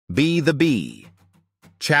Be the bee.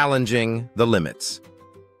 Challenging the limits.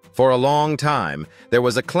 For a long time, there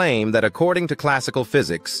was a claim that according to classical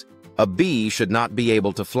physics, a bee should not be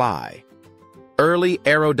able to fly. Early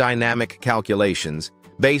aerodynamic calculations,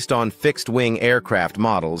 based on fixed-wing aircraft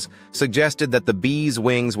models, suggested that the bee's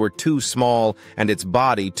wings were too small and its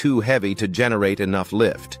body too heavy to generate enough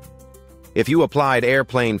lift. If you applied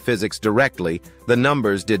airplane physics directly, the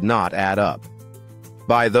numbers did not add up.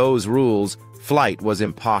 By those rules, flight was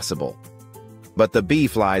impossible. But the bee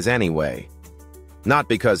flies anyway. Not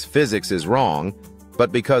because physics is wrong,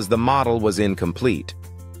 but because the model was incomplete.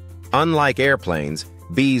 Unlike airplanes,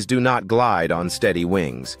 bees do not glide on steady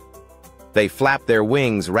wings. They flap their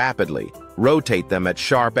wings rapidly, rotate them at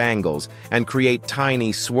sharp angles, and create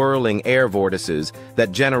tiny swirling air vortices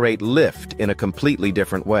that generate lift in a completely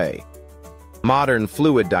different way. Modern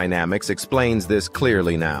fluid dynamics explains this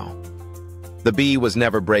clearly now. The bee was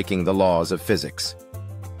never breaking the laws of physics.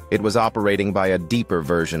 It was operating by a deeper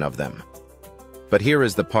version of them. But here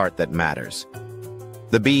is the part that matters.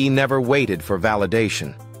 The bee never waited for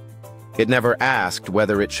validation. It never asked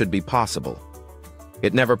whether it should be possible.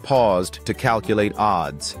 It never paused to calculate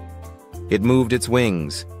odds. It moved its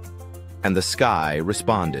wings, and the sky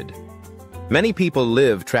responded. Many people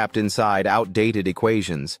live trapped inside outdated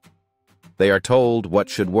equations. They are told what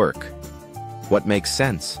should work, what makes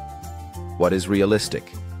sense, what is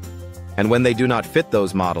realistic. And when they do not fit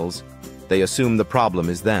those models, they assume the problem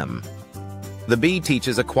is them. The bee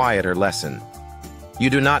teaches a quieter lesson. You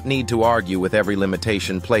do not need to argue with every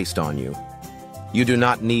limitation placed on you. You do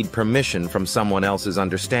not need permission from someone else's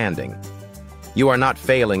understanding. You are not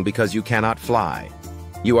failing because you cannot fly.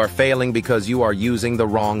 You are failing because you are using the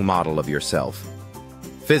wrong model of yourself.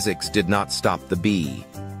 Physics did not stop the bee.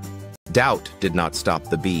 Doubt did not stop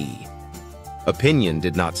the bee. Opinion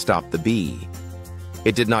did not stop the bee.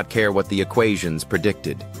 It did not care what the equations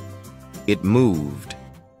predicted. It moved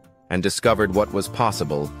and discovered what was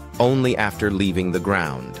possible only after leaving the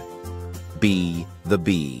ground. Be the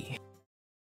bee.